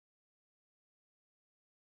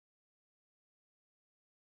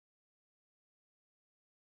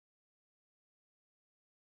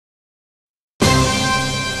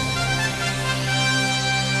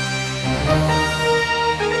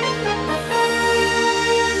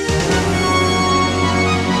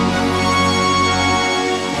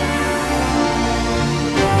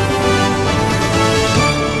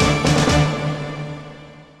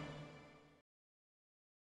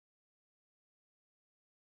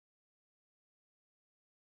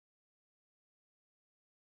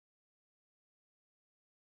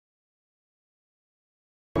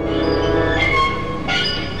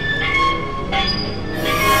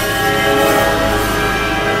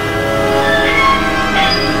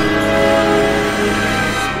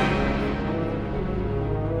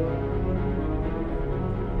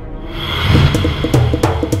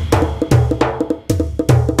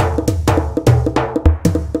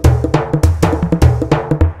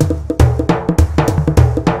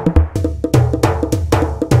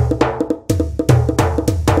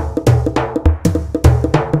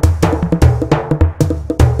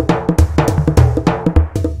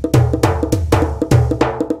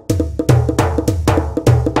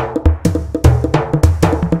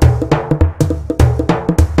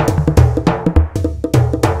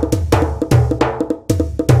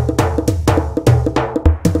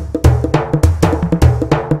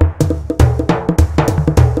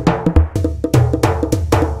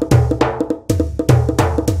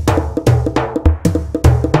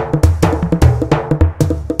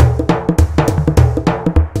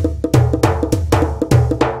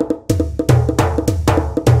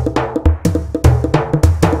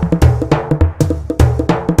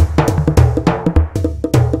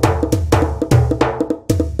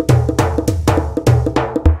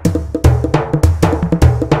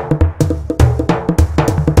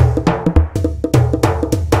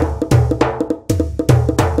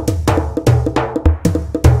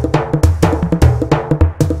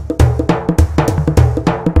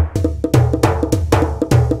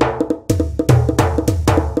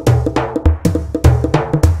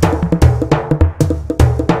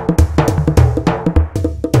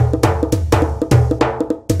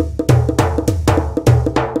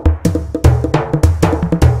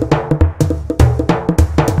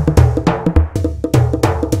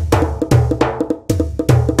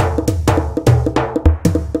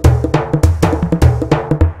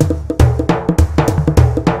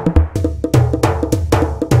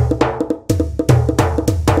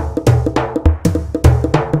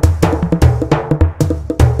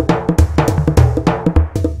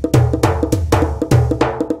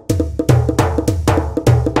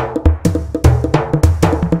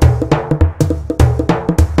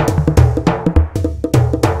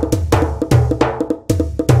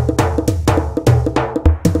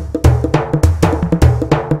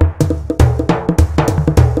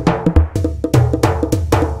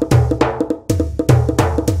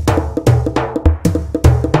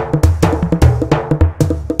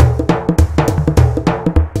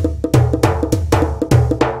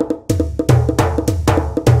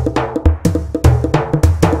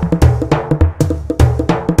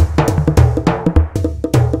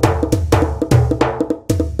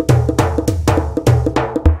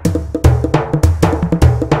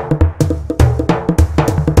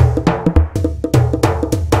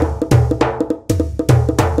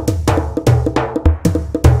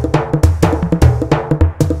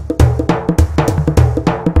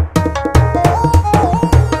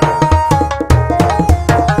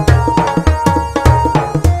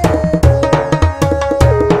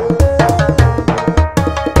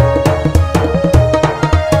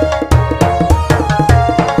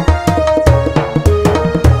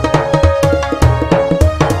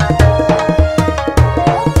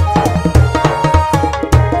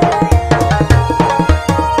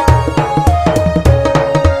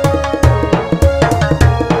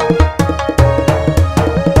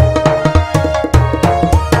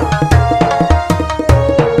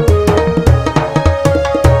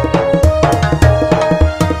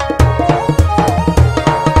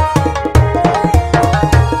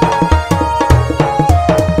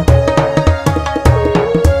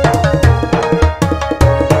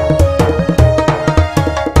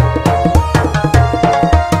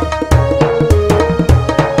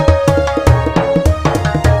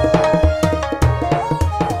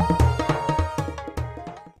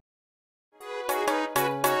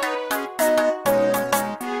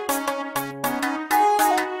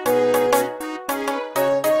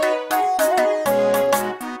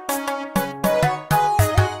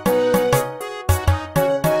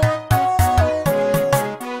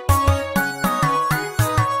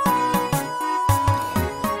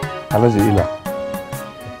Alhaji Ila,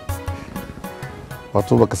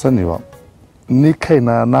 wato baka sani ba, ni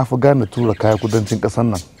kaina na fi gane tura kaya kudancin ƙasar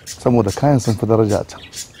nan saboda kayan sun fi daraja a can.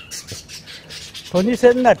 To ni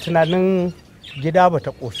sai ina tunanin gida ba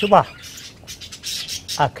ta ƙoshi ba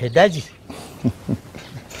a kai daji.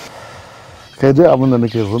 Kai dai abin da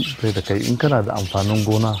nake so da kai in kana da amfanin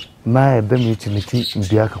gona na yarda mai ciniki in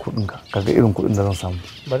biya ka kuɗinka kaga irin kuɗin da zan samu.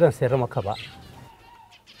 Ba zan sayar maka ba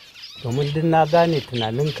domin duk na gane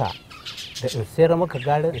tunaninka da in sayar maka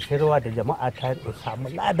gara in sayarwa da jama'a ta in samu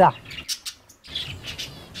lada.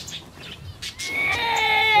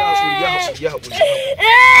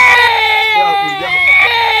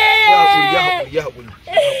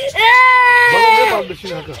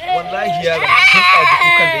 Wallahi yaron sun ɗaji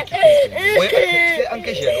kukan da yake wai sai an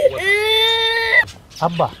kashe ga uwarsa.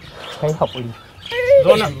 Abba kai haƙuri.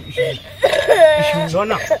 Zo nan. Zo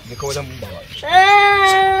nan. Mu ka wajen baba.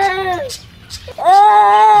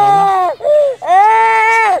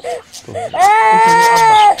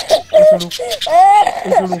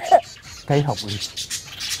 Kai haƙuri.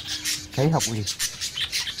 Kai haƙuri.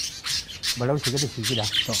 Barau shiga da shi gida.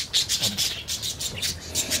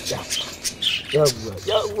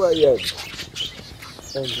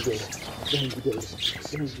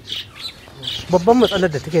 Babban matsalar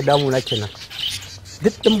da take damuna kenan.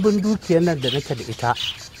 Duk ɗimbin dukiyar nan da nake da ita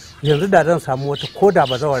yanzu da zan samu wata koda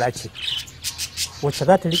bazawara ce wacce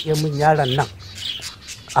za ta riƙe min yaron nan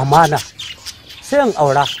amana sai in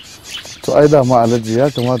aura. To ai da ma Alhaji ya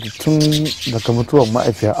kamata tun daga mutuwar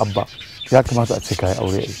ma'aifiyar Abba ya kamata a ce ka yi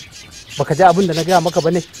aure ai. Baka ji abin da na gaya maka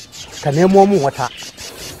bane ka nemo min wata.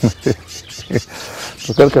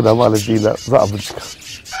 To karka da ma Alhaji za a bincika.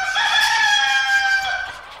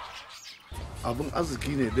 Abin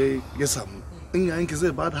arziki ne dai ya samu in yayinki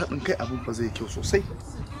zai ba da haɗin kai abin ba zai kyau sosai.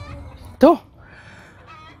 To,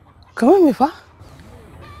 kamar me fa?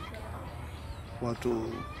 Wato,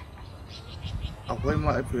 akwai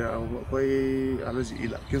ma'aifiya akwai Alhaji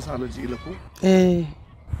Ila, kin san Alhaji Ila ko? Eh.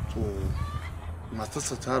 To,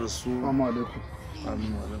 matarsa ta rasu. Assalamu alaikum.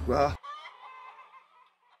 Amin wa alaikum.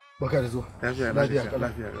 Baka da zuwa. Lafiya Lafiya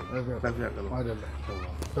lafiya lafiya kalau. Madalla.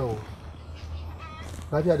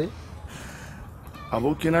 Lafiya dai?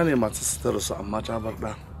 Abokina ne matarsa ta rasu amma ta bar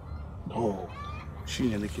ɗa. Shi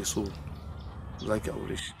ne nake so za ki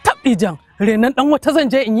aure shi. Taɓi jan, renan ɗan wata zan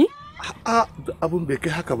je in yi? A'a, abin bai kai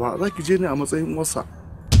haka ba, za ki je ne a matsayin wasa.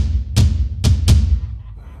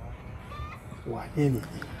 Wane ne?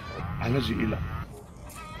 Alhaji Ila.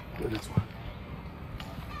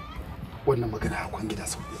 Wannan magana akwai gida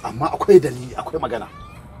sauki, amma akwai dalili, akwai magana.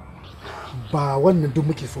 Ba wannan duk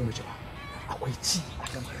muke so mu ji ba. Akwai ci a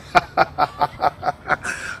kan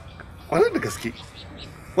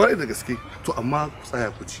Kwarai da gaske, to amma ku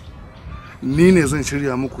tsaya ku ci. Ni ne zan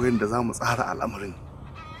shirya muku yadda za mu tsara al'amarin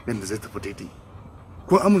yadda zai tafi daidai.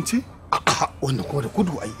 Ko amince? A'a, wannan kuma da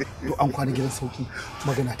kudu ai. To an kwana gidan sauki,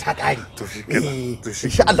 magana ta ƙare. To shi kenan. To shi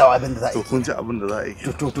insha Allah abin da za a yi. To kun ji abin da za a yi.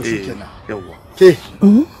 To shi kenan. Yawwa. Ke.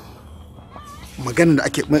 Maganar da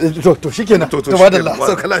ake to shi kenan. To madalla,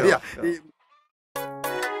 sauka lafiya.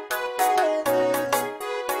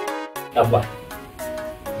 Abba,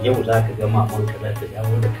 yau za ka ga mamanka za ta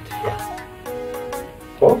dawo daga tafiya.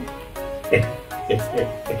 Ko?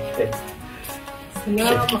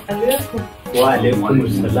 Salamu alaikum. Wa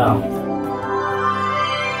alaikum salam.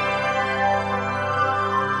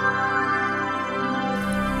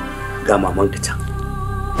 Ga mamanka can.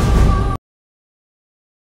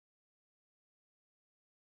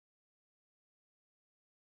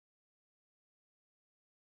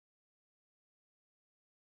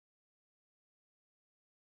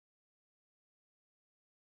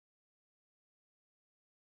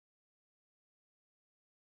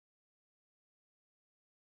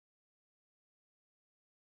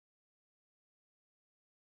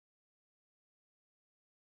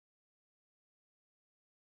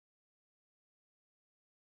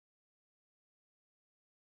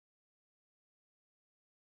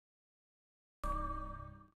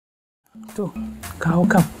 To, kawo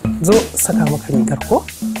kan zo saka maka rigar ko?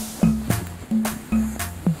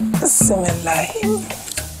 Bismillah.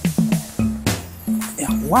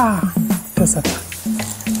 Yawa, ta saka.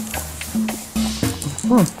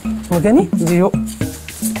 Mu gani? Jiyo.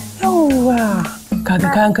 Yawa, kaga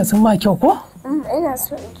kayanka sun ma kyau ko? Ina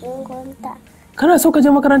so in je makaranta. Kana so ka je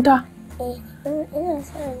makaranta? Ina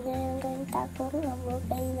so in je makaranta ko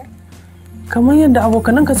abokaina. Kamar yadda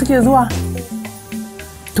abokananka suke zuwa?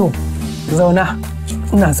 To, zauna,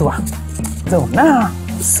 ina zuwa. Zauna,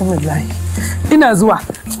 bismillah. Ina zuwa.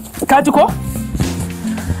 Ka ji ko?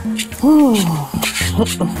 Hmm.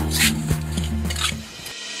 1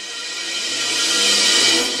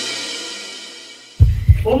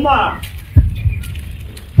 Umma!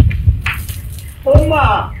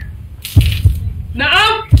 Umma!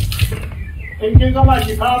 Na'am? In kin gama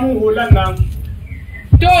ki kawo min hulan nan.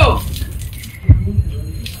 To!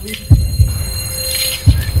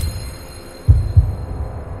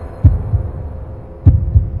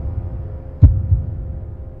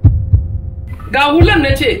 Ga hulan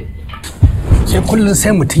na ce. Sai kullum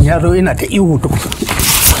sai mutum ya zo yana ta ihu duk.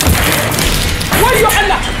 Wayo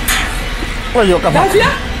Allah! Wayo kafa. Lafiya?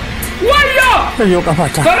 Wayo! Wayo kafa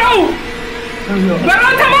ta. Barau!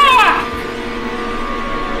 Barau ta bawa!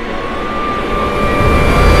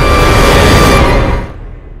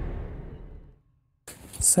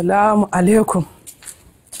 Salamu alaikum.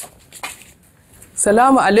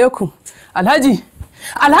 Salamu alaikum. Alhaji!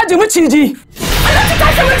 Alhaji maciji! Alhaji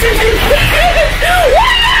tashi maciji!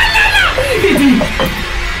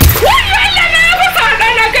 Wani Allah na ya fasa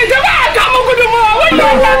ɗana kai jama'a kama gudunmawa wani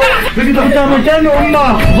Allah na! Ku taimake ni umma!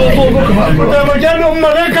 Ku taimake ni umma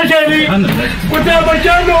zai kashe ni! Ku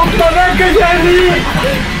taimake ni umma zai kashe ni!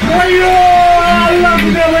 Wayo Allah ku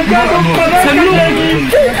taimake ni umma zai kashe ni!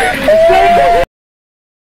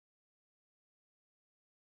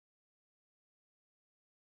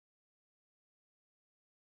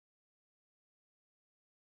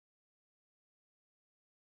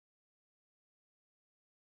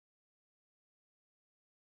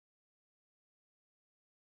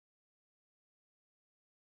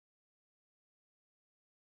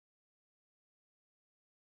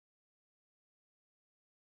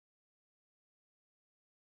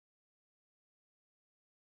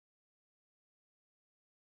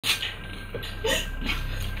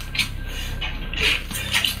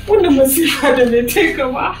 Wannan masifa da me ta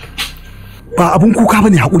gaba. Ba abun kuka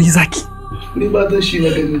bane, hakuri zaki. Ni ba dan shi na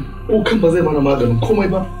gani kukan ba zai mana maganin komai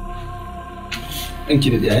ba. Ɗanki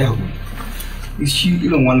da yayi hakuri. Shi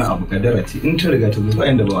irin wannan abu kadara ce in ta riga ta zo ba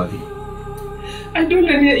inda ba wani. Ai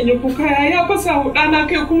dole ne in yi kuka ya fasa wa ɗana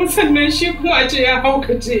kai kuma sannan shi kuma a ce ya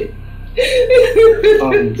haukace.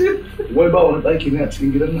 Wai ba wani ɗaki ne a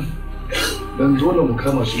cikin gidan nan? Dan dole mu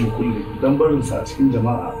kama shi mu kulle dan barinsa a cikin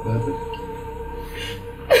jama'a da ta.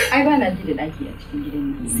 Ai ba na ji da ɗaki a cikin gidan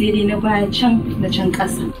nan. Sai dai na baya can da can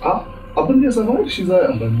ƙasa. Abin da ya samu shi za a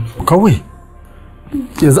yi amfani. Kawai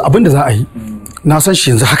yanzu abin da za a yi, na san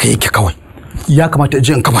shi yanzu haka yake kawai. Ya kamata in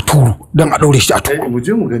je in kafa turu don a ɗaure shi a turu. Mu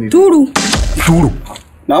je mu gani. Turu. Turu.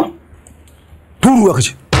 Na? Turu aka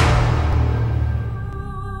ce.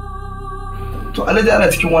 To Alhaji ana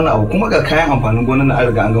cikin wannan abu kuma ga kayan amfanin gonan na an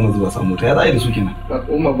riga an gama zuwa samu ta ya za a yi da su kenan.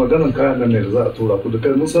 Umma maganan kayan nan ne da za a tura ku da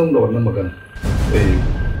kai mun san da wannan magana.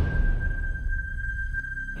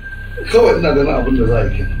 Kawai ina ganin abin da za a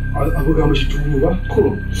yi kenan. A buga mashi turu ba?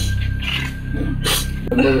 Kurum.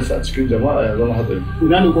 Wannan sa cikin jama'a ya zama hatsari.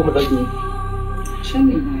 Ina ne ko ka ɗaki ne? Can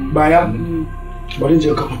ne baya. Bari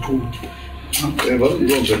je kafa turu. Bari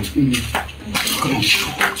je gani.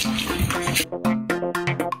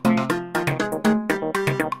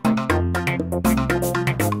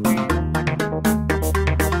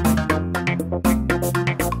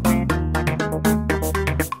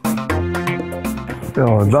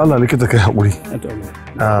 Da Allah likita kai haƙuri.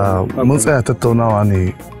 Mun tsaya tattaunawa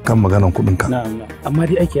ne kan maganan kuɗinka. Amma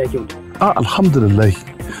dai aiki ya kyau. Alhamdulillah.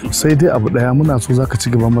 Sai dai abu ɗaya muna so zaka ci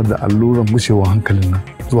gaba da alluran mushewa hankalin nan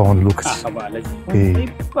zuwa wani lokaci. Ba alaji.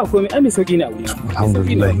 Ba komai ai mai sauki ne a wuri.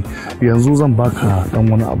 Alhamdulillah. Yanzu zan baka dan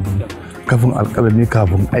wani abu kafin alƙalami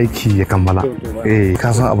kafin aiki ya kammala.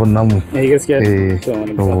 Ka san abin namu. Gaskiya.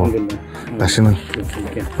 Yawwa. Gashi nan.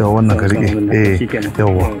 Yawwa wannan ka riƙe.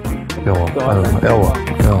 Yawwa. Yawwa.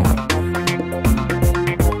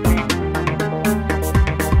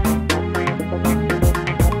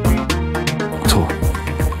 To,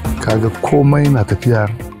 kaga komai na tafiya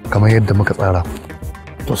kamar yadda muka tsara.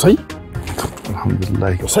 To sai?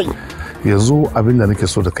 Alhamdulillah. To sai. Yanzu abin da nake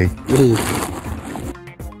so da kai.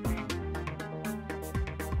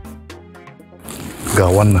 Ga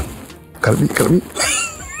wannan. Karbi.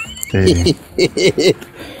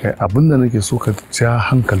 Abin da nake so ka ja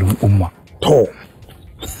hankalin umma. To.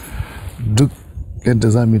 Duk yadda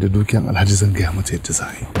za mu yi da dukiyan Alhaji zan gaya mata yadda za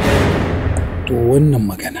yi. To wannan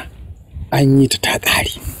magana an yi ta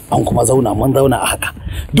ƙare, an kuma mun zauna a haka.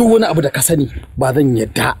 Duk wani abu da ka sani ba zan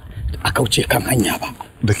yadda a kauce kan hanya ba.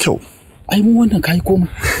 Da kyau. Ai mu wannan kai komai.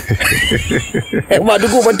 Ba duk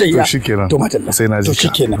goban ta iya. To shikenan. To madalla. Sai na ji. To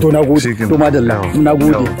shikenan. To nagode. To madalla.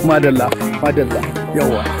 Nagode. Madalla.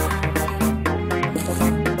 Yawa.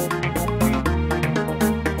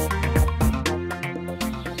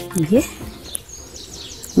 Ye?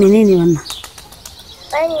 Menene wannan?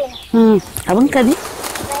 Abin ka ne?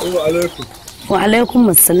 Wa alaikum. Wa alaikum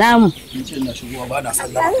assalam. Ina shigowa ba na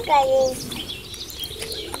sallama.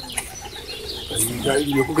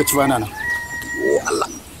 Me kuka ci bana nan? Allah.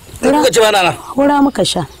 Me kuka ci bana nan? Hura muka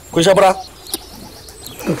sha. Kun sha fura?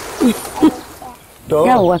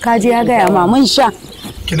 Yawwa kaji ya gaya ma mun sha.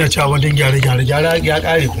 Kina cewa wajen gyare ya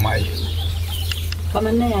kare kuma ai.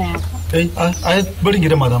 Kamar na yaya? Ai barin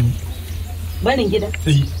gidan madam. Barin gida?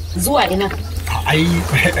 Zuwa ina? Ai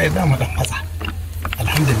za mu dan matsa.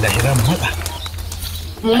 Alhamdulillah za mu matsa.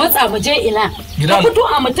 Mu matsa mu je ina? Ka fito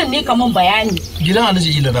a mutum ne kaman bayani. Gidan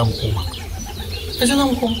Alhaji Ila za mu koma. Kaje za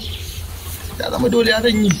mu koma. Ya zama dole ya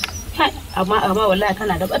zan yi. Amma wallahi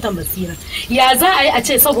kana da batan basira. Ya za a yi a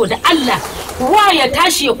ce saboda Allah wa ya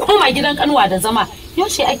tashi ya koma gidan kanwa da zama.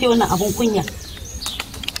 Yaushe ake wannan abun kunya?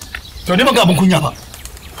 To ni ga abun kunya ba.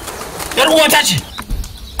 Yar uwata ce.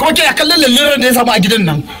 Kuma kina kallon lalluran da ya samu a gidan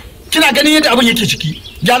nan. Kina ganin yadda abin yake ciki.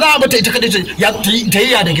 Ya za a bata ita kadai ta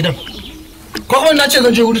yi ya da gidan. Ko kuma na ce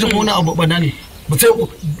zan je wurin wani abu bana ne. Ba sai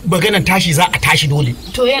maganar tashi za a tashi dole.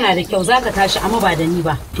 To yana da kyau zaka tashi amma ba da ni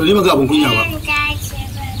ba. To ni ga abun kunya ba.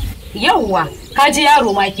 Yawwa, ka ji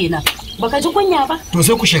yaro ma kenan. Baka ji kunya ba? To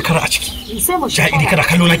sai ku shekara a ciki. Sai mu sha'iri kada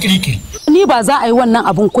kallo na kirikiri. Ni ba za a yi wannan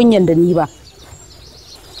abun kunyan da ni ba.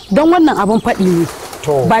 Don wannan abun faɗi ne.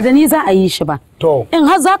 Ba da ni za a yi shi ba. In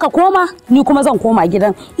har za ka koma, ni kuma zan koma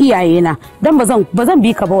gidan iyayena. Don ba zan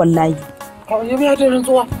bi ka ba wallahi. Ya biya da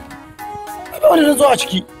rantsuwa. Ba wani rantsuwa a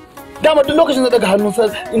ciki. Dama duk lokacin da daga hannun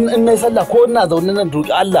in nayi sallah ko ina zaune nan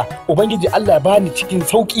roki Allah, Ubangiji Allah ya bani cikin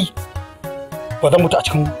sauki. Ba zan mutu a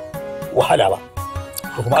cikin wahala ba.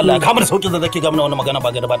 Ko kuma Allah ya kama da saukin da zake ga mana wannan magana ba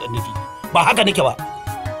ga da ba dan nufi. Ba haka nake ba.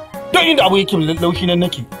 Don inda abu yake laushi nan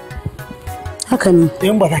nake. Haka ne.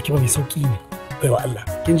 In ba za ki ba mai sauki ne. Baiwa Allah.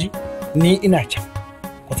 Kin ji? Ni ina can.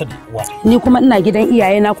 Kusa da uwa. Ni kuma ina gidan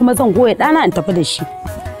iyayena kuma zan goye dana in tafi da shi.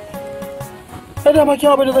 Sai da ma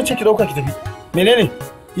kima bane zan ce ki dauka ki tafi. Menene?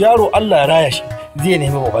 Yaro Allah ya raya shi zai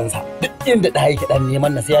nemi babansa. Duk inda da yake dan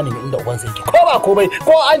neman na sai ya nemi inda ubansa yake. Ko ba komai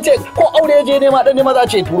ko an ce ko aure ya je nema dan nema za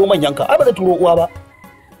ce turo manyanka. Ai ba zai turo uwa ba.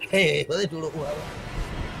 Ba zai turo uwa ba.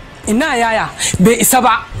 Ina yaya bai isa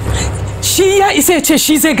ba. Shi ya isa ya ce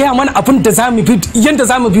shi zai gaya mana abin da zamu bi yanda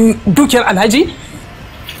zamu bi dukiyar Alhaji?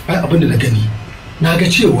 Ai abin da na gani na ga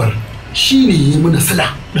cewar shi ne yi mana sila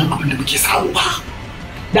dan abin da muke samu ba.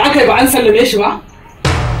 Da aka yi ba an sallame shi ba?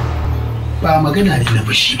 Ba magana ne na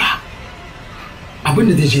fushi ba. Abin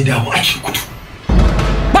da zai je dawo a cikin kudu.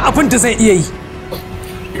 Ba abin da zai iya yi.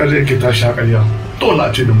 Kada yake tashi a ƙarya. Dole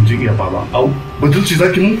a ce da mutum iya baba. Au, butulci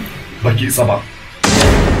zaki mu? Baki isa ba.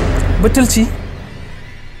 Butulci?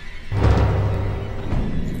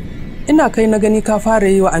 Ina kai na gani ka fara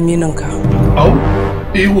yi wa aminanka. Au,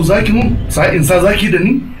 ihu zaki mu? Sa'in sa zaki da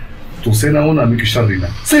ni? To sai na wuna miki sharri na.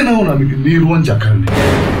 Sai na wuna miki ni ruwan jakar ne.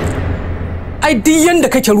 Ai duk yanda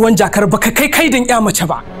kake ruwan jakar baka kai kaidin ya mace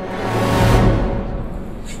ba.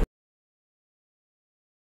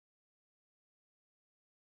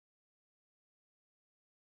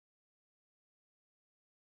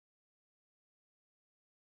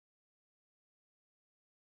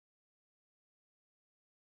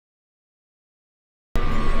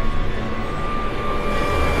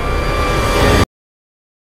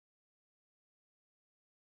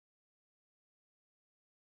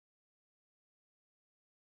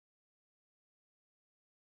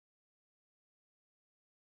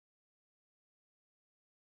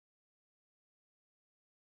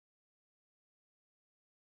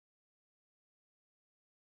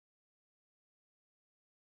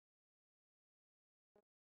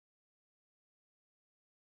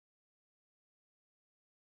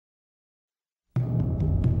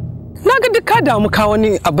 Na ga duk ka damu ka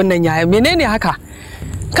wani abin nan yaya menene haka?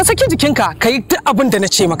 Ka saki jikinka ka yi duk abin da na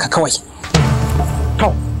ce maka kawai. To.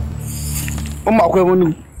 Umma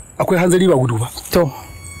akwai hanzari ba gudu ba. To.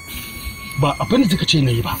 Ba abin da kika ce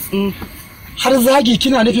nayi ba. Har zagi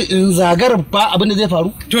kina nufi in zagar ba abin da zai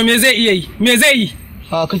faru? To me zai iya yi? Me zai yi?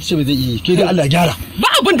 A kace ce me zai iya yi? Ke da Allah gyara. Ba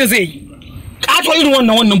abin da zai yi. Kato irin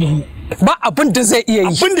wannan buhu. Ba abin da zai iya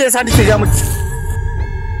yi. Abin da yasa nake ga miki.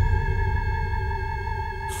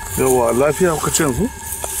 Yawa lafiya kuka ce yanzu?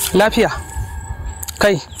 Lafiya.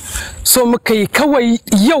 Kai, so muka yi kawai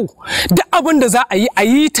yau da abin da za a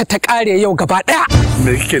yi ta kare yau gaba daya.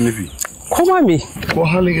 Me kike nufi? Kuma me? Ko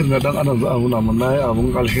halin irin dan adam za a nuna mun nayi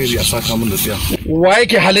abun alheri a saka min da tsiya. Wa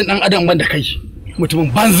yake halin dan adam ban da kai?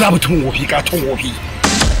 Mutumin banza mutumin wofi katon wofi.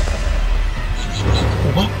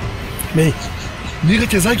 Uba? Me? Ni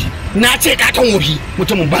kake zagi? Na ce katon wofi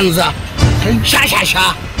mutumin banza. Kai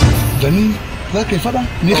sha. Da ni za ka yi fada?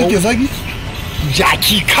 Ni kake zagi?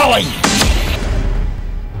 Jaki kawai.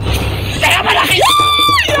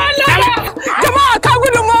 Jama'a ka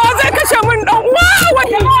gudunmawa zai kashe min dan uwa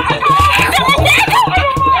wani.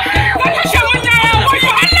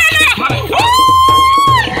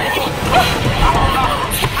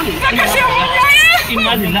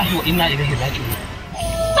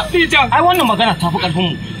 ta. Ai wannan magana ta fi karfin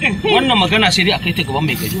mu. Wannan magana sai dai a kai ta gaban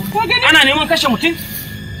mai gari. Ana neman kashe mutum?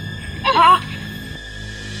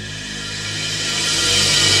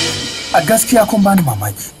 A gaskiya kun bani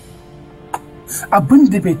mamaki. Abin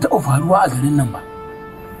da bai taɓa faruwa a garin nan ba.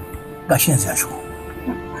 Gashi yanzu ya shigo.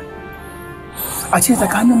 A ce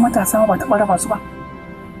tsakanin matasa ba taɓa raba su ba.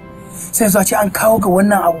 Sai yanzu a ce an kawo ga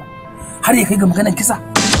wannan abu har ya kai ga maganar kisa.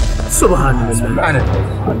 Subhanallah.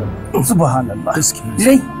 Subhanallah.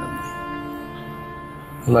 Dai.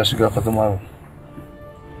 Allah shiga Fatima.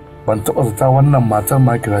 Ban taɓa zata wannan matar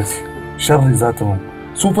ma kira ce. Sharri za ta mun.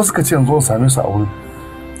 Su fa suka ce yanzu same su a wurin.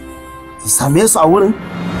 Same su a wurin?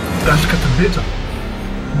 Ga shi ka tambaye ta.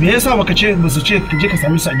 Me yasa baka ce ba su ce ka je ka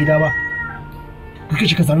same su a gida ba? Kake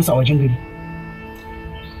ce ka same su a wajen gari.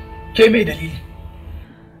 Ke mai dalili?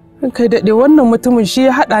 Kai daɗe wannan mutumin shi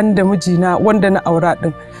ya haɗa ni da mijina wanda na aura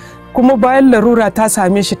ɗin. Kuma bayan larura ta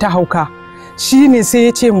same shi ta hauka. Shi ne sai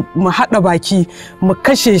ya ce mu haɗa baki mu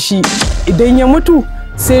kashe shi idan ya mutu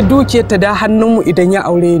sai dukiyar ta da hannunmu idan ya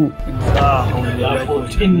aure ni.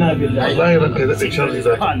 Inna billahi. Wallahi ranka da sharri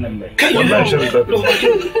za ta. Kai wallahi sharri za ta.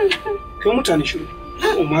 Kai mutane shiru.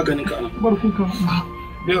 Ko maganin ka anan. Bar kuka.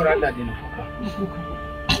 Bai wa Allah dina kuka.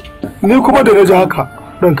 Ni kuma da naji haka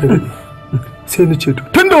ranka da sai ni ce to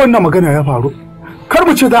tunda wannan magana ya faru kar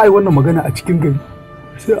mu ce za a yi wannan magana a cikin gari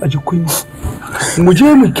sai a ji kunya. Mu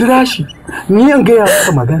je mu kira shi ni an gaya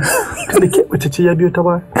masa magana kada ke bace ce ya biyo ta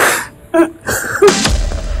ba.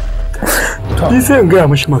 Ni sai in gaya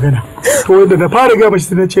mashi magana. To wanda na fara gaya mashi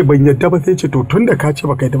sai na ce ban yadda ba sai ce to tunda ka ce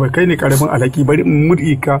baka yadda ba kai ne karamin alaki bari in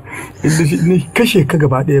murɗi ka ni kashe ka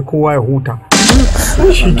gaba ɗaya kowa ya huta.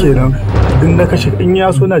 Shi kenan in na kashe in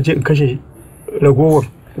ya so na je in kashe ragowar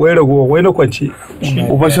wai na kwance.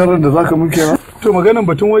 Uba sharrin da zaka muke na? To maganan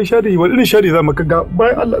batun wai sharri wani irin sharri za mu ga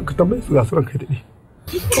bayan Allah ka tambaye su ga su ranka daɗe.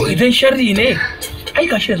 To idan sharri ne ai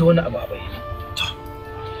gashi yanzu wani abu bai.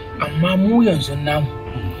 Amma mu yanzu namu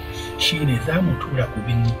shine za mu tura ku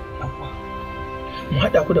binni. Mu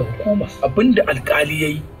haɗa ku da hukuma abinda alƙali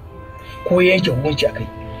yayi ko yanke hukunci akai.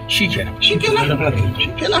 Shikenan.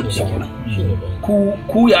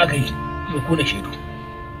 Ku ya aka yi ku da shaidu.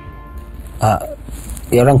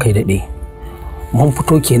 Ya ranka ya daɗe mun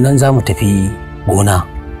fito kenan za mu tafi gona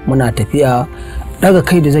muna tafiya daga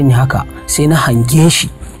kai da zan yi haka sai na hange shi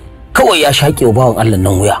kawai ya shaƙe wa bawan Allah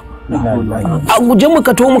nan wuya a guje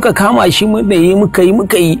muka to muka kama shi muka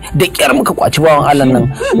yi da ƙyar muka kwaci bawan Allah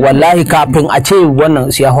nan wallahi kafin a ce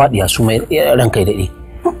wannan sai ya faɗi ya su mai ranka ya daɗe.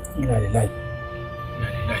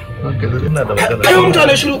 Ai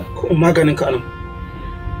mutane shiru maganin ka anan.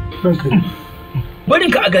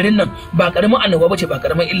 Barin ka a garin nan ba karamin annoba bace ba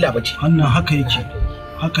karamin illa bace. Wannan haka yake.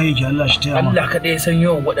 Haka yake Allah shi taya. Allah kadai san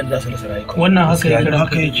yawan waɗanda za su rasa rayuka. Wannan haka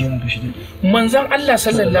yake ranka shi. Manzon Allah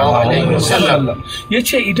sallallahu alaihi wasallam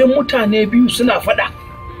yace idan mutane biyu suna faɗa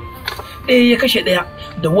ɗaya ya kashe ɗaya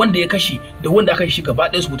da wanda ya kashe da wanda aka shi gaba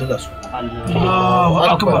ɗaya su wuta za su. Allahu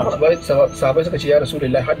akbar. Sahabbai suka ce ya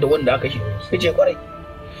Rasulullahi har da wanda aka kashe. Yace kwarai.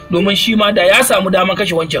 Domin shi ma da ya samu daman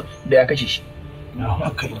kashe wancan da ya kashe shi.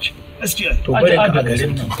 Haka yake. To barin ka a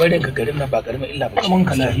garin nan ba karamin illa ba. Mun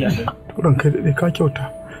ka lafiya. Turan kai da ka kyauta.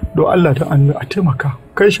 Don Allah ta annu a taimaka.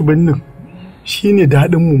 Kai shi binnin shine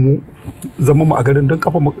daɗin mu zama mu a garin don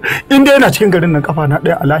kafa mu. In dai yana cikin garin nan kafa na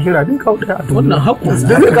ɗaya a lahira ne kawo ɗaya a duniya. Wannan haƙƙo.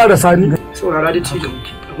 Zai ƙara sani. Saurara da ci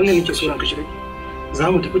abin da nake so ranka shi za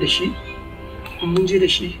mu tafi da shi mun je da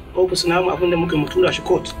shi ofis namu abin da muka mu tura shi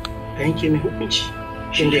court a yanke mai hukunci.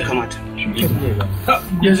 Shin da ya kamata.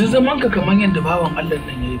 Yanzu zaman ka kamar yadda bawan Allah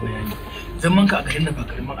nan yayi bayani. Zaman ka a garin nan ba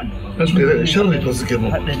karamin annoba. Sharri fa suke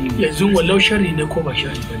mu. Yanzu wallau sharri ne ko ba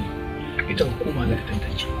sharri bane. Ita hukuma za ta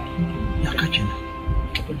tantance. Ya kace nan.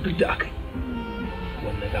 Abin duk da akai.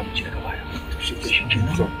 Wannan za mu ci daga baya. Shi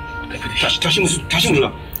kenan. Tashi musu. Tashi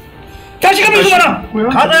ka musu mana.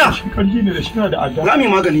 Ka tsaya. Shi karfi ne da shi na da adda. Za mu yi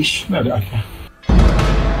maganin shi. Na da adda.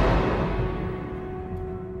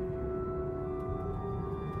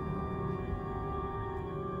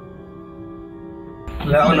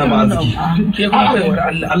 Allah ya auna ma arziki. Ke kuma baiwar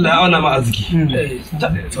Allah. Allah ya auna ma arziki.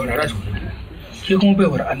 Saurara su. Ke kuma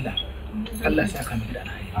baiwar Allah. Allah ya saka miki da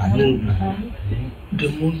alheri.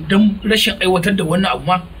 Domin dan rashin aiwatar da wannan abu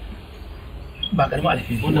ma ba karamin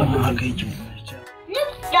alheri. Wannan haka yake.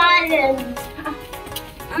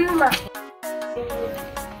 Amma.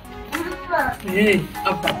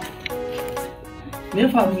 Abba. Me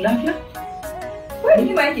faru lafiya? Wai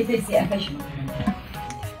ni ma yake sai a kashi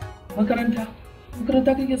makaranta.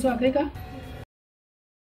 Makaranta kake so a kai ka?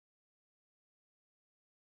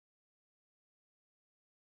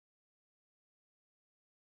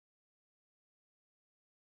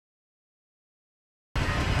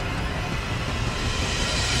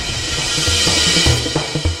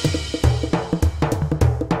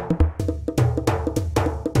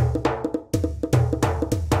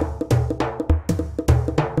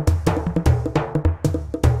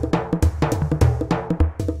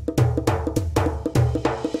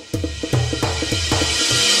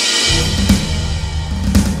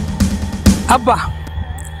 Abba,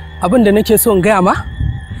 abin da nake so in gaya ma,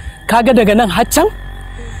 kaga daga nan har can,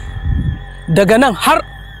 daga nan har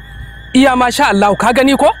iya masha Allah, ka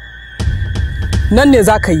gani ko? Nan ne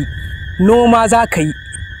za ka yi, noma za ka yi,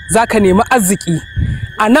 za ka nemi arziki,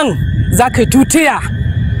 a nan za ka yi tutiya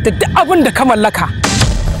da duk abin da ka mallaka.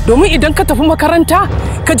 Domin idan ka tafi makaranta,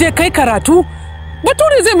 ka je kai karatu,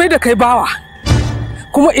 bature zai mai da kai bawa.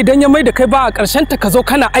 Kuma idan ya mai da kai bawa ƙarshen ta ka zo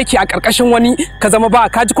kana aiki a ƙarƙashin wani ka zama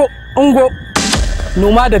bawa, ka ji ko ungo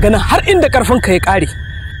noma daga nan har inda ƙarfin ka ya ƙare.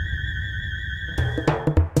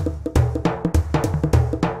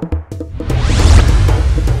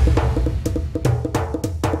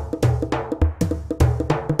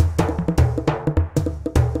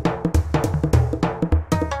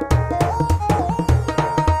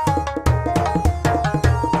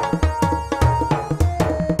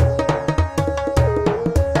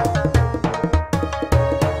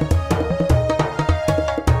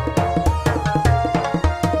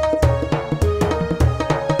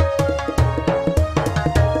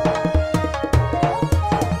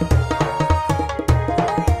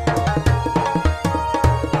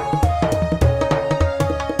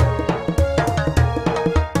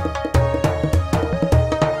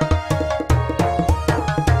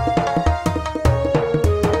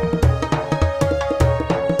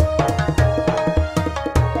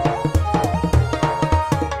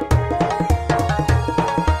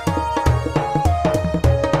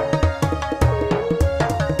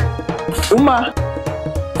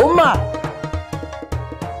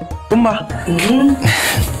 Umma.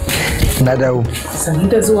 Na dawo. Sannu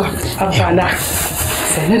da zuwa abbana.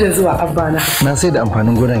 Sannu da zuwa abbana. Na sai da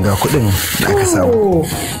amfanin gonan ga kuɗin da aka samu.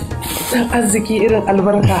 Dan arziki irin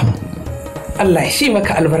albarka. Allah ya shi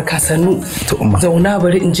maka albarka sannu. To umma. Zauna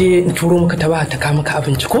bari in je in turo maka ta ka maka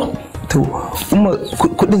abinci ko? To umma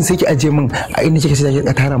kuɗin sai ki aje min a inda kike sai ki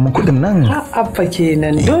tara min kuɗin nan. Abba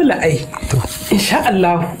kenan dole ai. To insha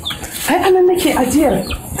Allah. Ai anan nake ajiyar.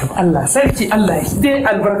 Allah sarki Allah ya dai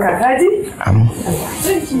albarka kaji? Amin. Allah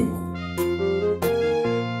sarki.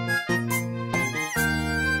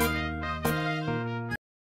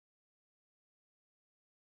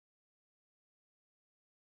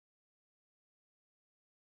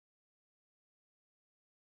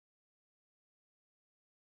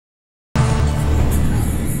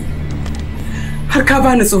 Har ka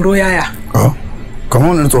bani tsoro yaya. Oh, kamar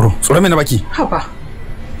wannan tsoro. Tsoro me na baki? Haba.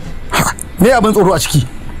 Me abin tsoro a ciki?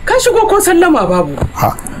 Ka shigo ko sallama babu? Ha.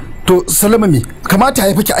 To sallama me? Kamata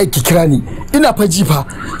ya fiki aiki kira ni. Ina fa jifa.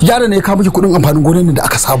 Yaro ne ya kawo miki kudin amfanin gonan da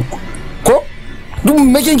aka samu. Ko? Duk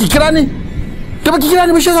me ki kira ni? Da baki kira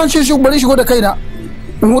ni ba shi zan ce shi bari shigo da kaina.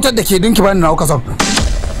 In hutar da ke dinki bani nawa kasan.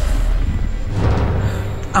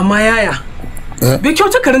 Amma yaya. Bai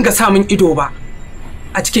kyauta ka ringa samun ido ba.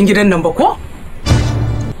 A cikin gidan nan ba ko?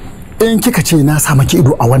 In kika ce na sa maki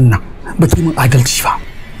ido a wannan, baki min adalci ba.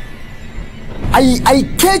 Ai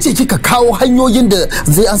ke ce kika kawo hanyoyin da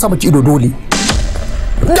zai an sa maki ido dole.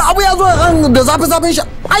 Da abu ya zo da zafin shi.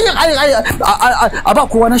 Ai a ba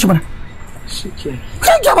kowa na shi mana. Shike.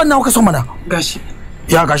 Kan ki ban nawa ka so mana. Gashi.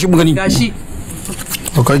 Ya gashi mu gani. Gashi.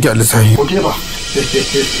 To kai ki alisahi. Ko ba.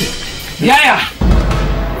 Yaya.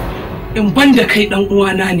 In ban da kai dan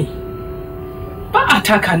uwana ne. Ba a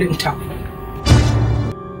taka ni in ta.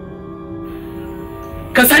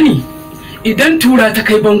 Ka sani idan tura ta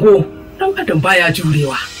kai bango dan adam baya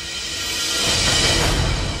jurewa.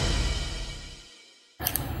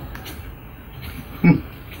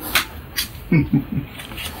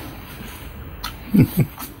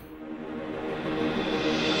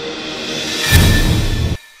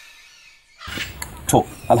 To,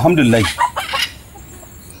 alhamdulillah.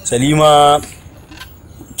 Salima,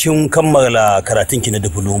 kin kammala karatunki na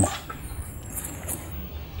diploma.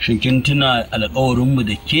 Shin kin tuna alƙawarinmu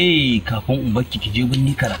da ke kafin in bakki ki je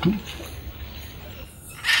birni karatu?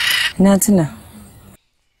 Na tuna.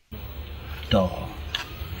 To,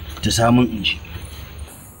 ta samun in ji.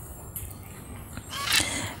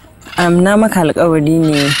 Na maka alƙawari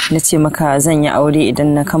ne na ce maka zan yi aure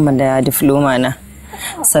idan na kammala diploma na.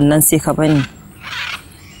 Sannan sai ka bani.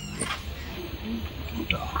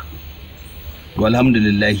 To,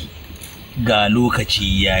 alhamdulillah ga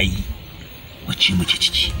lokaci yayi. Wacce muke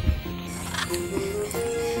ciki.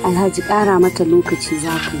 Alhaji ƙara mata lokaci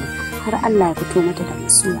za ku yi har Allah ya fito mata da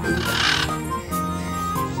masoya.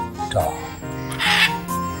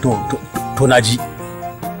 To naji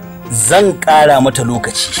zan ƙara mata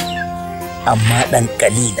lokaci amma ɗan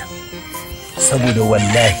ƙalila saboda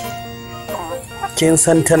wallahi kin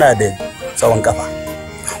san tana da tsawon ƙafa.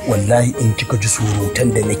 Wallahi in kika ji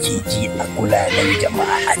surutan da nake ji a gulalan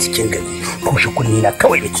jama'a a cikin gari kushe kunni na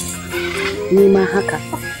kawai nake. Ni ma haka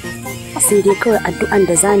sai dai kawai addu'an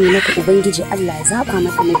da zani mata ubangiji Allah ya zaba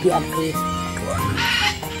mata mafi alkhairi.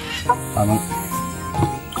 Amin.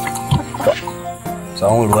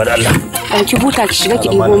 Samun ruwa da Allah. Ɗauki buta ki shiga ki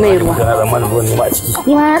ɗibo mai ruwa. Kana zamanin ruwan ne ma a ciki.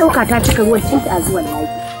 Ni ma ya ɗauka ta cika ruwan tun a zuwan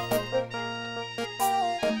lafiya.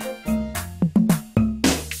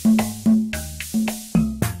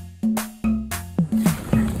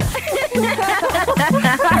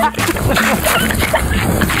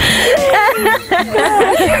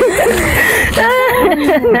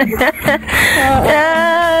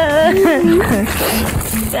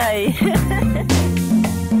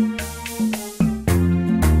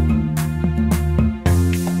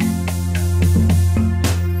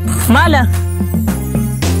 Malam,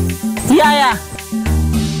 yaya?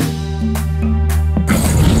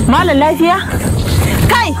 Malam lafiya?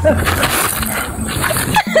 Kai!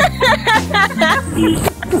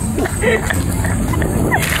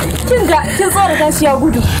 Kin tsorata shi ya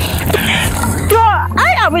gudu. To,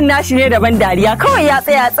 ai abin nashi ne daban dariya, kawai ya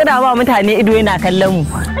tsaya tsira ba mutane ido yana kallon mu.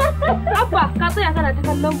 Abba, ka tsaya kana ta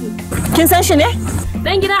kallon mu. Kin san shi ne?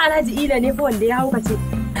 Dan gidan Alhaji Ila ne fa wanda ya haukace.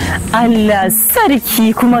 Allah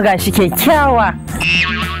sarki kuma gashi kyakkyawa.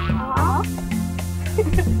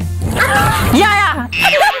 Yaya?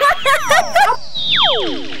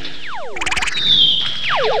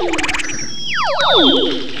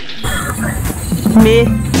 Me?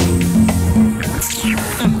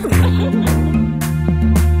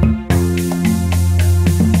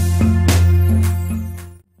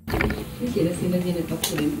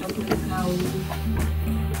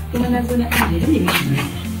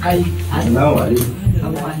 Assalamu alaikum.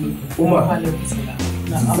 Umar.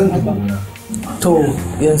 To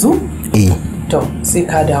yanzu? To sai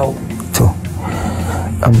ka dawo. To.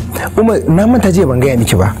 Umar na manta jiya ban gaya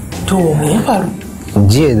miki ba. To me ya faru?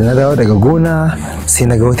 Jiya da na dawo daga gona sai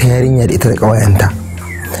na ga wata yarinya da ita da ƙawayenta.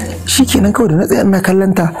 Shikenan kawai da na tsaya ina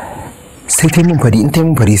kallanta sai ta yi min fari, in ta yi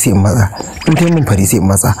min fari sai in matsa, in ta yi min fari sai in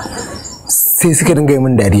matsa. Sai suka dinga yi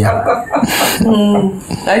min dariya.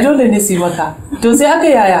 Ai dole ne su yi maka. To sai aka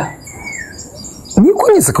yaya? Ni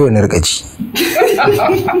kunya su kawai na rika ji.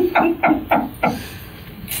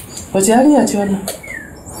 Wace yarinya ce wannan?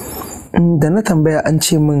 Da na tambaya an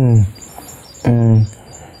ce min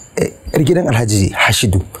yar gidan Alhaji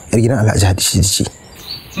Hashidu, yar gidan Alhaji Hashidu ce.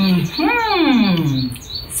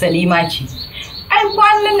 Salima ce. Ai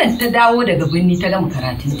kwanan nan ta dawo daga birni ta gama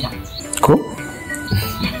karatunta. Ko?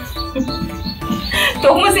 To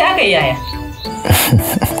kuma sai aka yaya?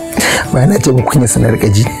 Ba na ce mu kunya sanar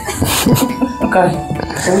gaji. Kai,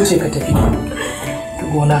 ka wuce ka tafi.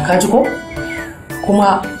 Gona ka ji ko?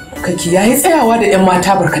 Kuma ka kiyaye tsayawa da 'yan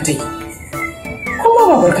mata barkatai. Kuma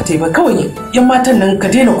ba barkatai ba kawai 'yan matan nan ka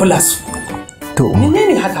daina kula su. To.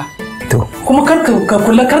 Menene haka? To. Kuma ka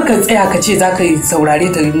kula kar ka tsaya ka ce za ka yi saurare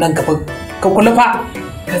ta nan gaba. Ka kula fa.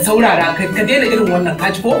 Ka saurara ka daina irin wannan ka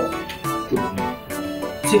ji ko?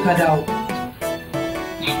 Sai ka dawo.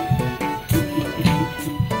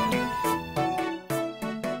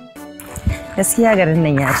 Gaskiya garin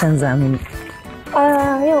nan ya canza mini.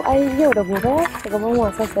 Yau da gobe gaban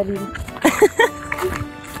wasan Salima.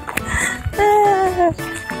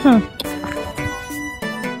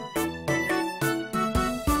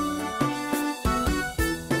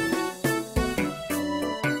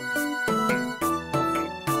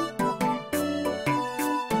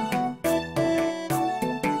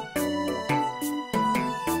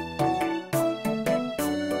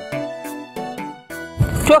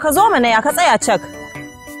 To ka zo mana ya ka tsaya cak.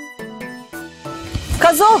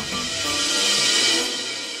 Ka zo.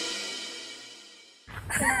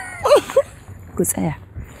 Ku tsaya.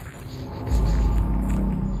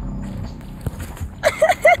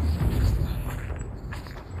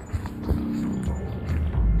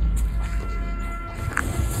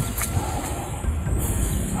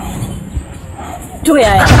 To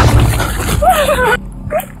yaya?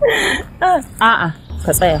 A'a,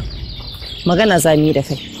 ka tsaya. Magana zami da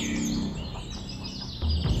kai.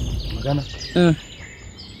 Magana?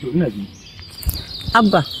 To ina ji.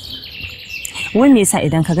 Abba, wai me yasa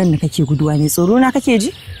idan ka ganni kake guduwa ne, tsoro na kake ji?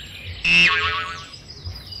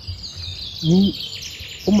 Ni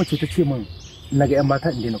umma ce ta ce min na ga 'yan mata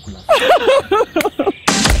in daina kula.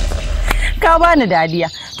 Ka bani dadiya.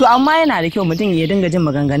 To amma yana da kyau mutum ya dinga jin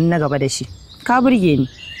maganganun na gaba da shi. Ka burge ni.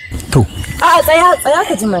 To. A tsaya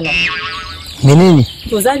ka ji mana. Menene?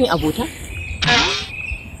 To za mu abota?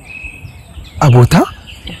 Abota?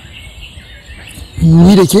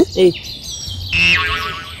 Ni da ke? Eh.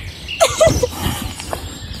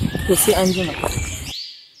 To sai an jima.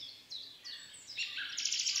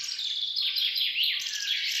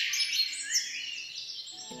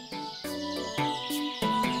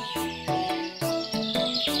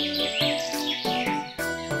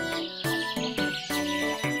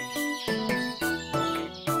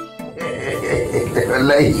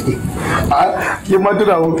 wallahi ki ma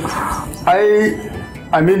tuna ai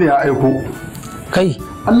Aminu ya aiko kai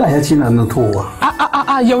Allah ya ce na nan towa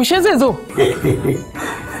a yaushe zai zo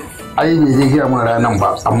ai bai je gaya min ranan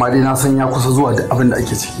ba amma dai na san ya kusa zuwa da abin da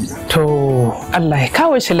ake ciki to Allah ya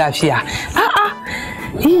kawo shi lafiya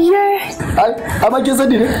iye amma kin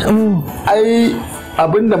sani ne ai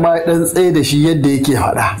abin da ma dan tsaye da shi yadda yake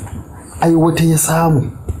faɗa ai wata ya samu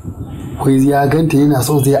kai ya ganta yana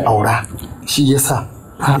so zai aura shi yasa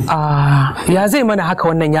ya zai mana haka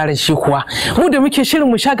wannan yaron shi kuwa mu da muke shirin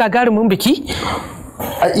mu sha gagarumin biki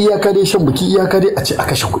a iyaka dai shan biki iyaka dai a ce a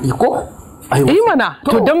kashe kuɗi ko yi mana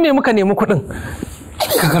to don me muka nemi kuɗin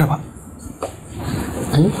ka garba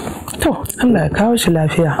to Allah ya kawo shi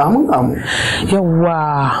lafiya amin yawwa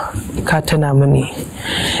ka tana mini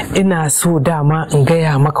ina so dama in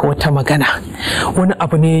gaya maka wata magana wani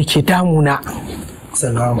abu ne yake damuna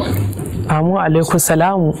salamu alaikum alaikum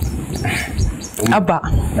salamu abba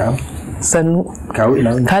sannu kawo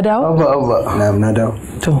ina ka dawo abba na dawo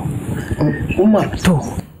to umma to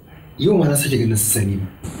yau ma na sake ganin su sani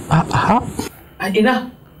a ina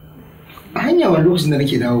a hanya wani lokacin da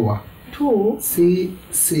nake dawowa to sai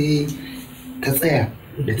ta tsaya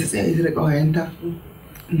da ta tsaya ita da ƙawayenta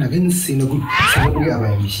ina ganin sai na gudu sai na ɓuya a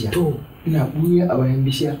bayan bishiya to ina ɓuya a bayan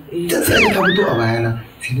bishiya ta tsaya ta fito a bayana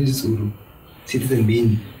sai na ji tsoro sai ta tambaye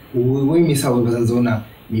ni wai me yasa wai ba zan zauna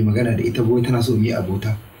mai magana da ita wai tana so mu yi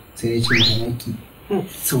abota sai na ce mata naki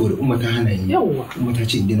saboda umma ta hana ni umma ta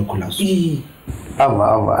ce in daina kula su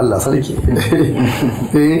amma Allah sarki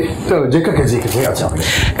to je ka je a ci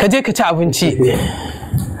abinci ka je ka ci abinci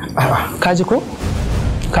ka ji ko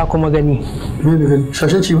ka kuma gani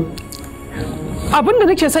shashanci ba abin da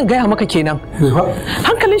nake son gaya maka kenan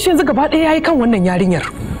hankalin shi yanzu gaba ɗaya yayi kan wannan yarinyar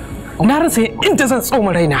na rasa inda zan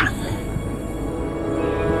tsoma raina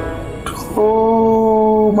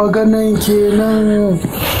maganan kenan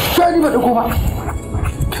ni ba dauko ba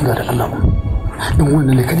kin ga da Allah ba in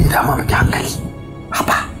wannan ne kada ya dama miki hankali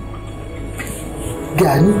haba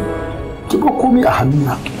gani ki ba komai a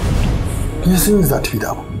hannuna ni sun za ta fi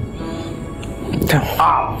da abu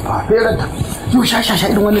ba fere da yau sha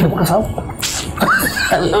irin wannan da kuka samu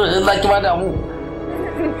za ki ba da mu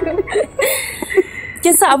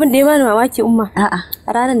kin san abin da ya bani mamaki umma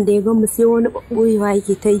ranar da ya gamu sai wani boyewa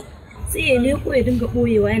yake ta yi sai ya leko ya dinga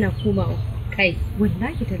boyewa yana komawa kai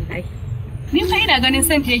wallahi tallahi ni fa ina ganin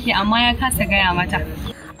santa yake amma ya kasa gaya mata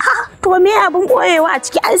to me abin boyewa a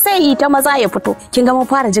ciki ai sai yi ta maza ya fito kin ga mun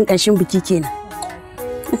fara jin kanshin biki kenan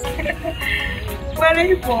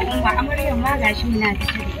kwarai ko umma amaryan ma gashi muna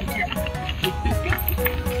tafi da ita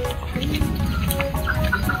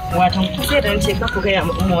watan ku sai da nace ka ku gaya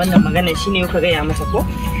ma umma wannan magana shine kuka gaya mata ko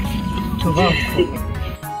to ba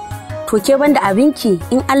to ke banda abinki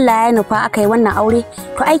in Allah ya nufa aka yi wannan aure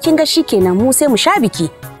to ai kin ga shikenan mu sai mu sha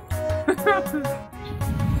biki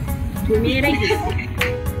to me rage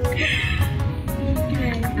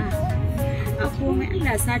a komai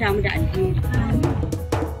Allah ya sada mu da alheri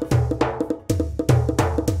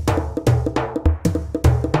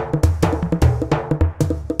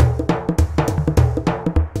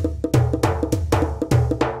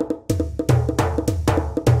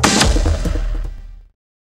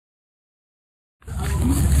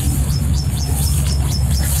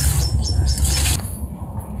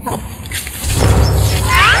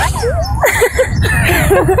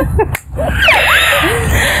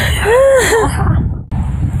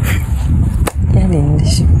ya ne da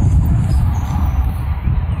shi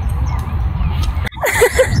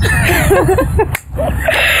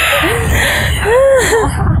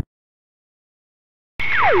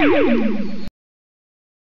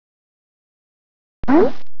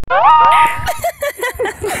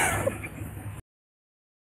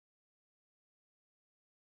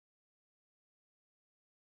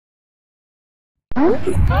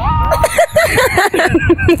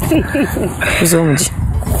zo mu ji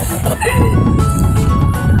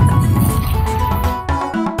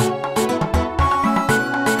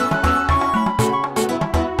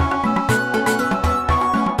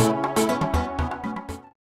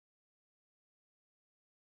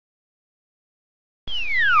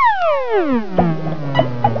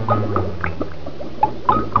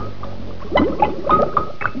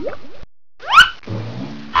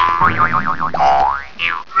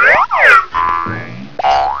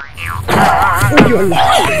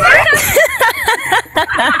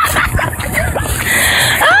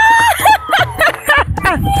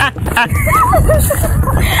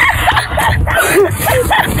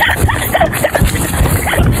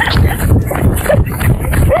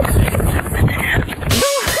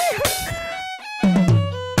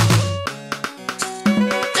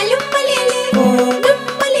Ayun malili,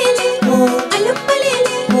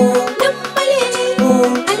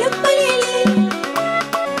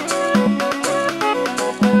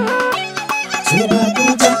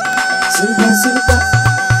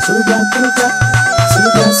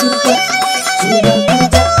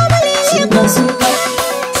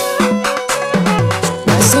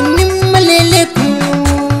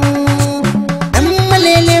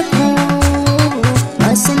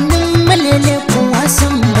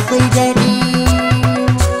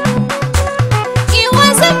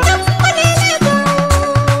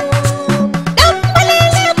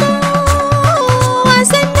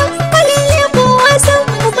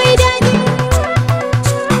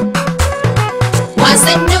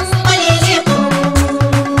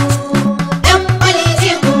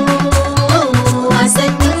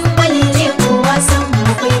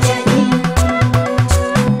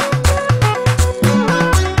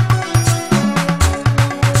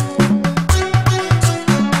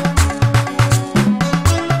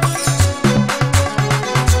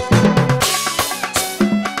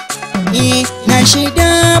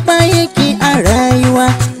 baba yake a rayuwa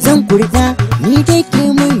zan kurta ni da ke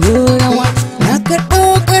mun yorawa na karɓo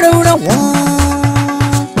ƙaraurawa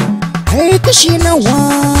har kashi nawa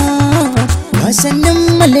wasannin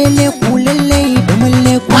malele ku lalle da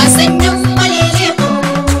malle ku wasannin malele ku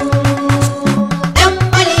dan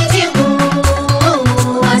malele ku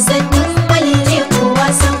wasannin malele ku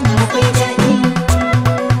wasan mu kai dadi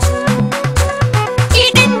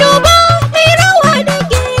idan duba mai rawa da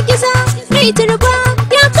girgiza mai turba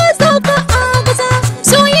ya ka sauka a gaza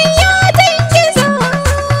soyayya ta giza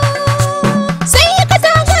sai ka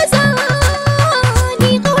ta gaza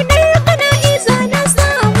ni kaunar kana isa na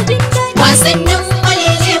samu jin daɗi wasannin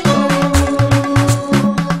malele ku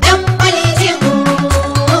dan malele ku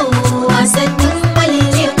wasannin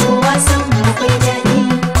malele ku wasan mu kai daɗi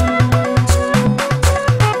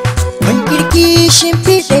ban kirki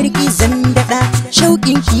shimfiɗar gizan daɗa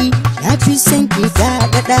shauƙinki na fi son ki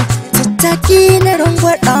daɗaɗa tattaki na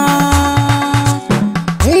rangwaɗa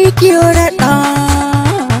aiki raɗa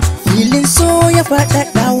filin so ya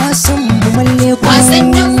faɗaɗa wasan mu malle ku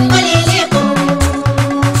wasannin malele ku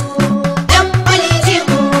dan malele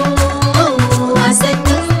ku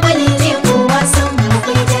wasannin malele ku wasan mu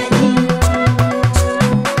kai daɗi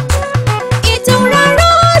ke tauraro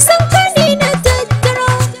san kani na tattara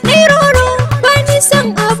na roro ba ni san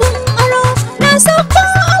abun aro na sauko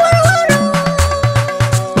a warwaro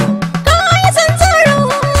kaya zanzaro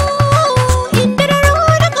inda raro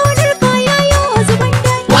da ƙaunar kaya yau zuban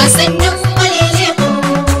daɗi wasannin malele ku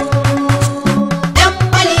dan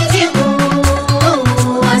malele ku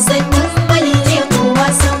wasannin malele ku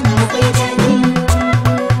wasan mu kai daɗi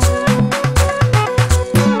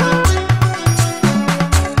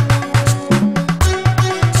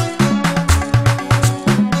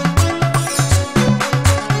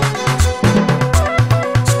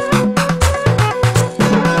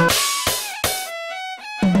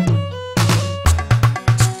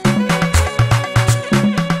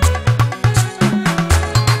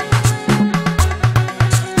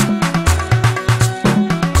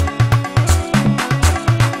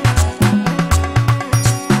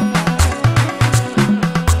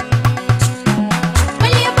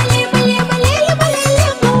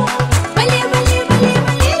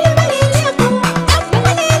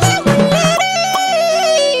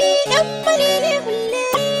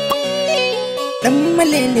dan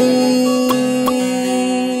malele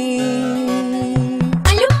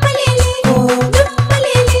alum malele dum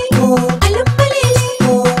malele alum malele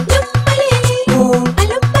dum malele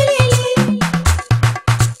alum malele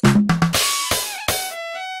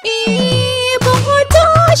buhoto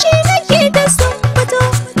shi nake da son fito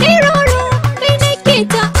ni roro kai nake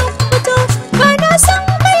ta ambato ba na san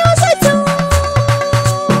mai zato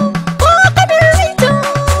ko kadar rito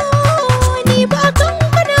ni ba kan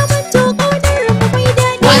kana manto kaunar mu mai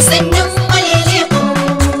daɗi wasannin malele ku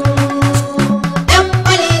dan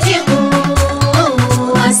malele ku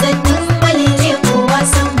wasannin malele ku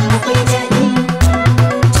wasan mu kai daɗi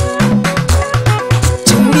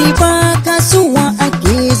turi ba kasuwa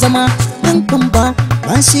ake zama kankan ba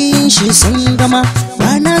masu yin shi sun gama ba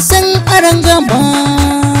na san arangama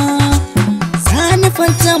sani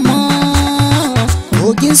fantama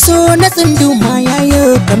kogin so na tsunduma yayo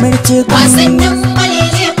kamar teku wasannin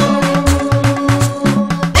malele ku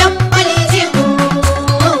dan malele ku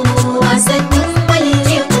wasannin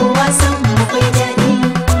malele ku wasan mu kai daɗi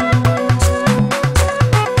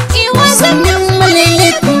wasannin malele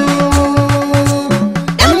ku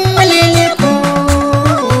dan malele ku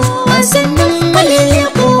wasannin malele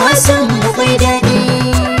ku wasan mu kai daɗi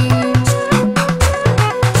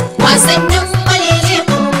wasannin malele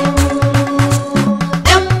ku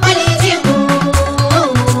dan malele ku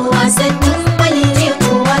wasannin malele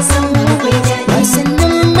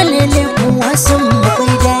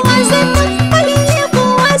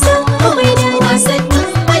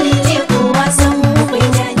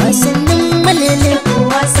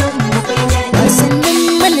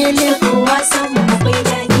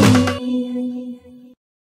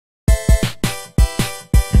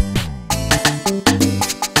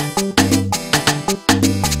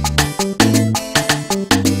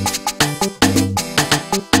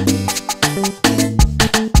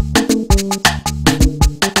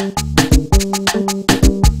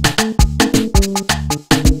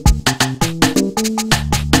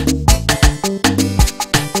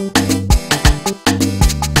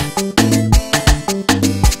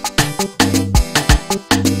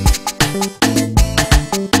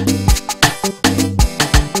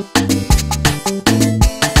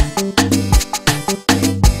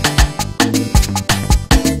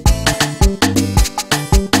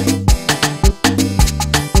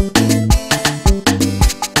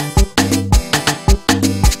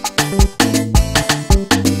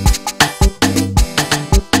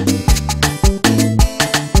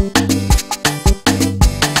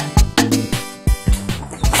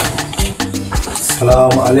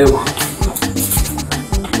Assalamu alaikum.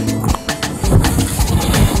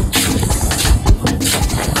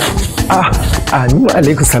 Aminu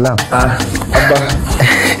alaikum salam. Abba.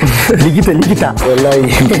 Likita.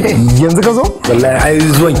 Wallahi. Yanzu ka zo? Wallahi ai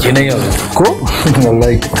zuwan kenan yanzu. Ko?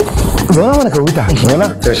 Wallahi. Zama mana ka huta. Zauna.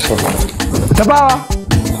 Tabawa.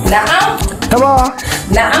 Na'am. Tabawa.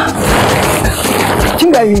 Na'am.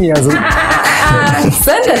 Kin ga Aminu ya zo.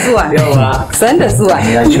 San da zuwa. Yawa. San da zuwa.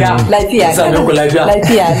 Lafiya. Sannu ku lafiya.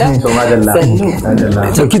 Lafiya nan. To madalla.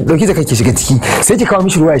 Dauki da kake shiga ciki. Sai ki kawo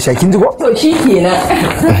mishi ruwa ya sha kin ji ko? To shikenan.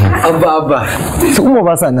 Abba. Su umma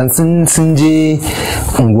ba sa nan sun je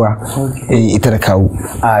unguwa. Ita da kawo.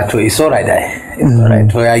 To it's alright dai. Alright.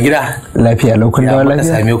 To ya gida? Lafiya lau kun dawo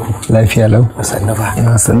lafiya. Same ku. Lafiya lau. Sannu ba.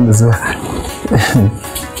 Sannu da zuwa.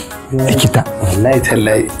 Likita. Wallahi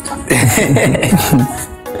tallahi.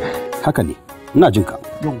 Haka ne. Ina jin ka.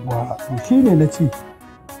 Yawwa, to shine na ce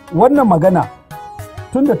wannan magana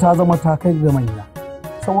tunda ta zama ta kai ga manya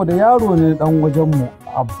saboda yaro ne dan wajenmu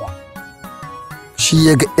Abba. Shi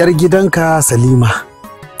ya ga 'yar gidanka Salima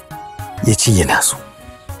ya ce yana so.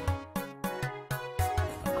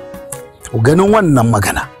 To ganin wannan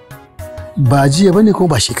magana ba jiya bane ko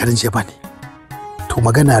ba shekarun jiya bane. To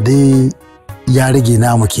magana dai ya rage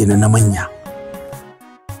namu kenan na manya.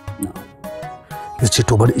 Na ce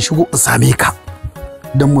to bari in shigo in same ka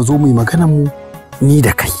don mu zo mu yi maganar mu ni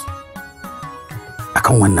da kai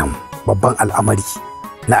akan wannan babban al'amari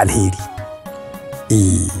na alheri.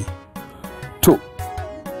 To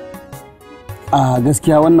a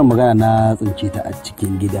gaskiya wannan magana na tsince ta a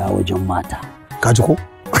cikin gida wajen mata. Ka ji ko?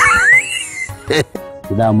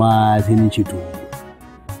 Dama sai ni ce to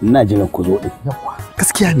ina jiran ku zo din.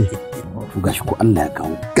 Gaskiya ne. Gashi ko Allah ya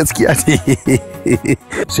kawo. Gaskiya ne.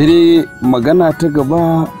 Sai dai magana ta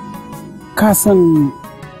gaba ka san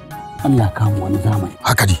Allah kamu wani zamani.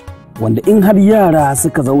 Haka ne. Wanda in har yara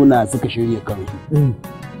suka zauna suka shirya kansu.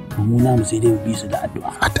 To mu namu sai dai bi su da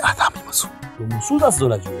addu'a. Addu'a za mu yi musu. Domin su za su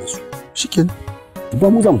zauna juna su. Shikenan. Ba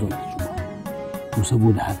mu za mu zauna juna. To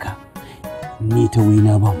saboda haka ni ta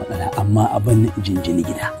waina ba matsala amma a ban jinjini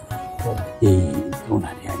gida. Zauna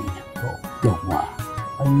da yarinya. Yawwa.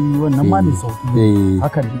 Ai wannan ma ne sauki.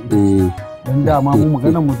 Hakan ne. Dan dama mu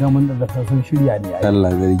maganar mu mun da sun shirya ne ai. Allah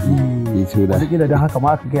zargi. Ya ce da. Wataƙila dan haka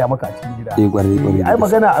ma aka gaya maka a cikin gida. Kwarai. Ai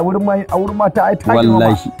magana a wurin mata ai ta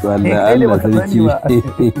wallahi Allah zargi.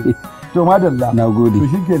 To madalla. Nagode. To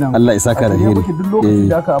shikenan. Allah ya saka da heri. Duk lokacin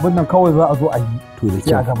da aka abin nan kawai za a zo a yi. To da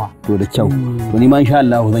kyau. To da kyau. To ni ma insha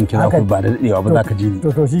Allah zan kira ku ba da dadewa ba za ka ji ni. To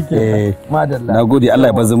shikenan. Madalla. Nagode Allah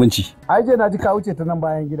ya bar zumunci. Ai je na ji ka wuce ta nan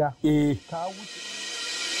bayan gida. Ka wuce.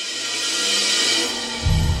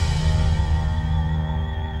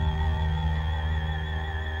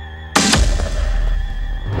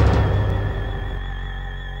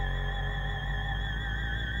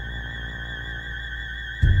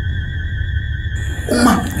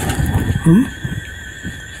 Umma.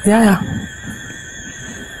 Yaya?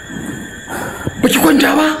 Baki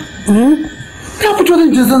kwanta ba? Ta fito da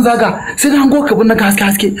jin zan zaga sai na hango kabin na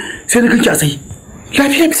haske sai na kanki a tsaye.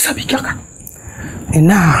 Lafiya bisa bi kyaka.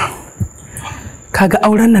 Ina kaga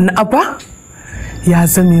auren nan na Abba ya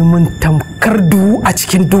zame mun tamkar duhu a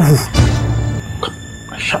cikin duhu.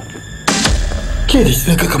 Ke da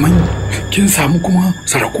sai ka kaman kin samu kuma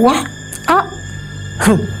sarakuwa?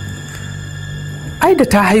 Ai da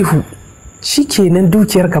ta haihu shikenan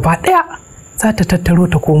dukiyar gaba daya za ta tattaro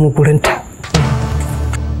ta komo gurinta.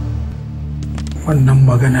 Wannan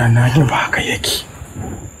magana na ji ba haka yake.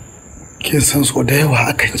 Kin san so da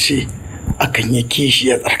yawa akan ce akan yi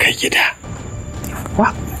kishi ya tsarkar gida.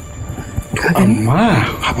 Wa? Amma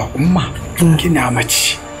haba umma kina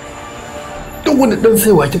mace. Duk wani dan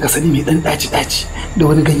saiwa kika sani mai dan daci da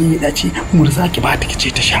wani ganye mai daci murza ki ba ta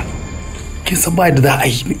kice ta sha. Kin san ba da za a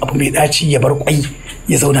yi abu mai daci ya bar kwai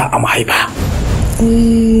ya zauna a mahaifa.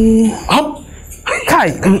 Kai,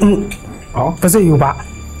 ba zai yi ba.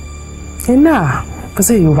 Ina, ba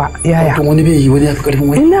zai yi ba, yaya. Wani bai yi wani ya fi karfin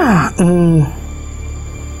wani. Ina.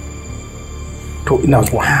 To ina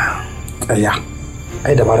zuwa. Tsaya.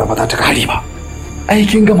 Ai da bara ba za ta kare ba. Ai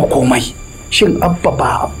kin gama komai. Shin Abba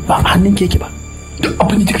ba hannun keke ba. Duk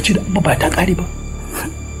abin da kika ce da Abba ba ta kare ba.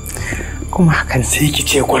 Kuma hakan sai ki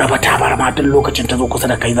ce ku raba tabar ma duk lokacin ta zo kusa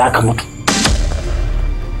da kai za ka mutu.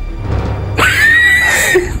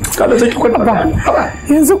 Kada sai ki kwanta.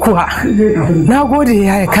 Yanzu kuwa na gode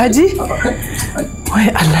yaya kaji. Wai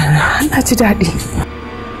Allah na ji daɗi.